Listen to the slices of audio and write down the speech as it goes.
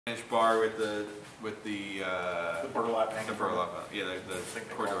inch bar with the burlap. The burlap. Yeah, the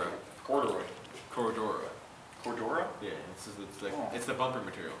cordura. Cordura. Cordura? Yeah, it's the bumper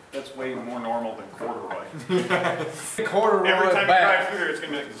material. That's way more normal than corduroy. Corduroy. Every time you drive through there, it's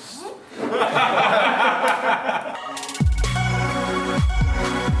gonna be like.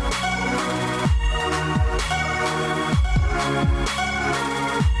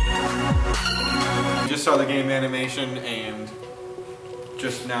 Just saw the game animation and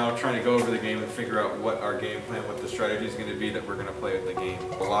just now trying to go over the game and figure out what our game plan, what the strategy is going to be that we're going to play with the game.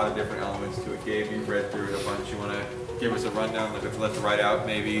 A lot of different elements to it. Gabe, you've read through it a bunch. You want to give us a rundown, like let's write out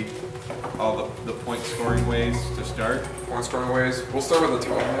maybe all the point scoring ways to start? Point scoring ways. We'll start with the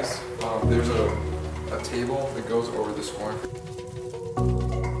totalness. There's a table that goes over the scoring.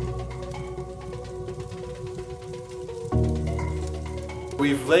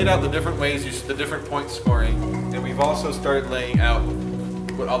 We've laid out the different ways, the different point scoring, and we've also started laying out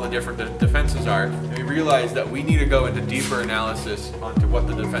what all the different defenses are. And we realized that we need to go into deeper analysis onto what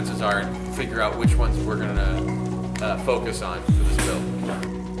the defenses are and figure out which ones we're going to focus on for this build.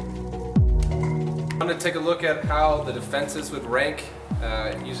 I'm going to take a look at how the defenses would rank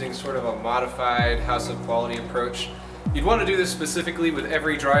using sort of a modified House of Quality approach. You'd want to do this specifically with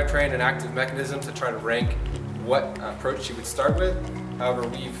every drivetrain and active mechanism to try to rank what approach you would start with. However,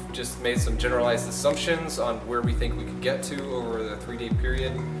 we've just made some generalized assumptions on where we think we could get to over the 3-day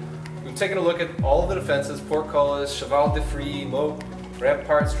period. We've taken a look at all of the defenses: portcullis, cheval de frise, moat,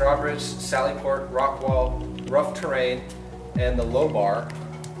 ramparts, drawbridge, sallyport, rock wall, rough terrain, and the low bar.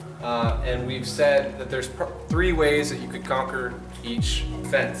 And we've said that there's 3 ways that you could conquer each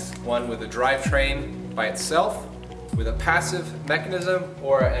fence. One with a drivetrain by itself, with a passive mechanism,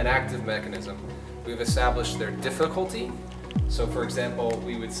 or an active mechanism. We've established their difficulty. So for example,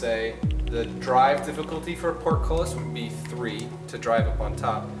 we would say the drive difficulty for a portcullis would be 3 to drive up on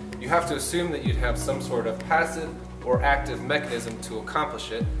top. You have to assume that you'd have some sort of passive or active mechanism to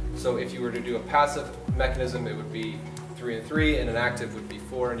accomplish it. So if you were to do a passive mechanism, it would be 3 and 3, and an active would be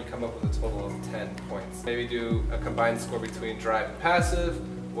 4, and you come up with a total of 10 points. Maybe do a combined score between drive and passive,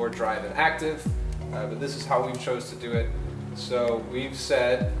 or drive and active, but this is how we chose to do it. So we've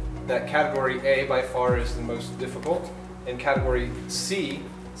said that category A by far is the most difficult, and category C,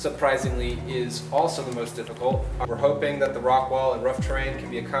 surprisingly, is also the most difficult. We're hoping that the rock wall and rough terrain can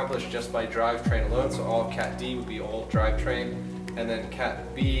be accomplished just by drivetrain alone, so all of Cat D would be all drivetrain, and then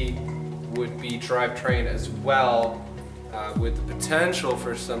Cat B would be drivetrain as well, with the potential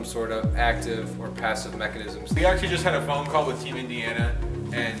for some sort of active or passive mechanisms. We actually just had a phone call with Team Indiana,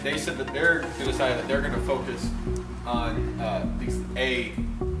 and they said that they're decided that they're going to focus on these A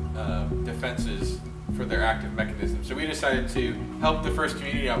defenses for their active mechanism. So we decided to help the first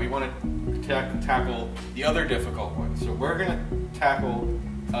community out. We want to tackle the other difficult ones. So we're going to tackle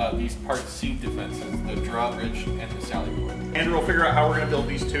these part C defenses, the drawbridge and the sallyport. Andrew will figure out how we're going to build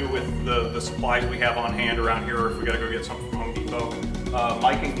these 2 with the supplies we have on hand around here, or if we got to go get something from Home Depot.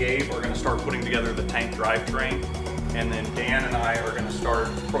 Mike and Gabe are going to start putting together the tank drivetrain, and then Dan and I are going to start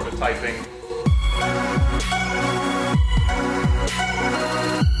prototyping.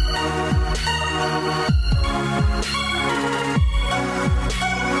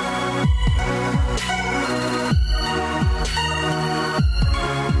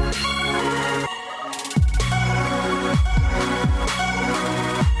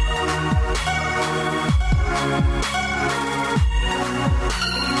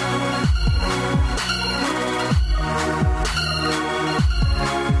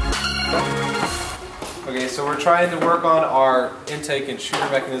 Okay, so we're trying to work on our intake and shooter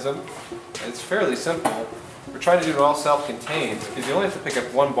mechanism. It's fairly simple. We're trying to do it all self-contained because you only have to pick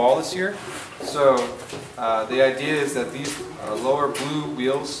up 1 ball this year. So the idea is that these lower blue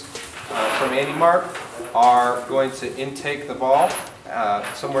wheels from Andy Mark are going to intake the ball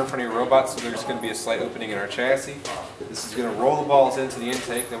somewhere in front of your robot, so there's going to be a slight opening in our chassis. This is going to roll the balls into the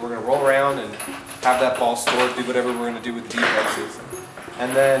intake, then we're going to roll around and have that ball stored, do whatever we're going to do with the defenses.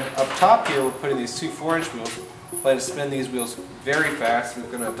 And then up top here, we're putting these 2 4-inch wheels. We plan to spin these wheels very fast. We're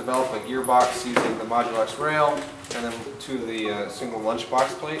going to develop a gearbox using the Modulux rail and then 2 of the single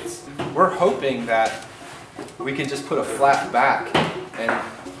lunchbox plates. We're hoping that we can just put a flat back, and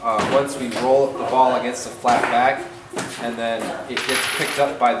once we roll the ball against the flat back and then it gets picked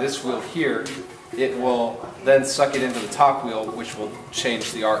up by this wheel here, it will then suck it into the top wheel, which will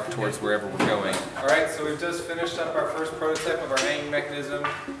change the arc towards wherever we're going. Alright, so we've just finished up our first prototype of our hanging mechanism.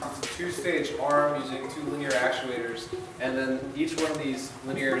 It's a 2-stage arm using 2 linear actuators, and then each one of these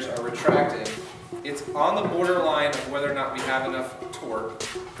linears are retracting. It's on the borderline of whether or not we have enough torque,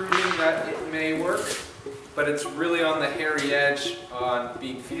 proving that it may work. but it's really on the hairy edge on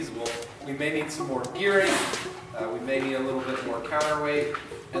being feasible. We may need some more gearing, we may need a little bit more counterweight,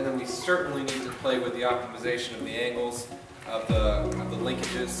 and then we certainly need to play with the optimization of the angles of the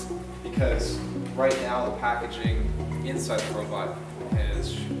linkages, because right now the packaging inside the robot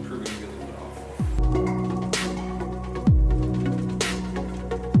is proving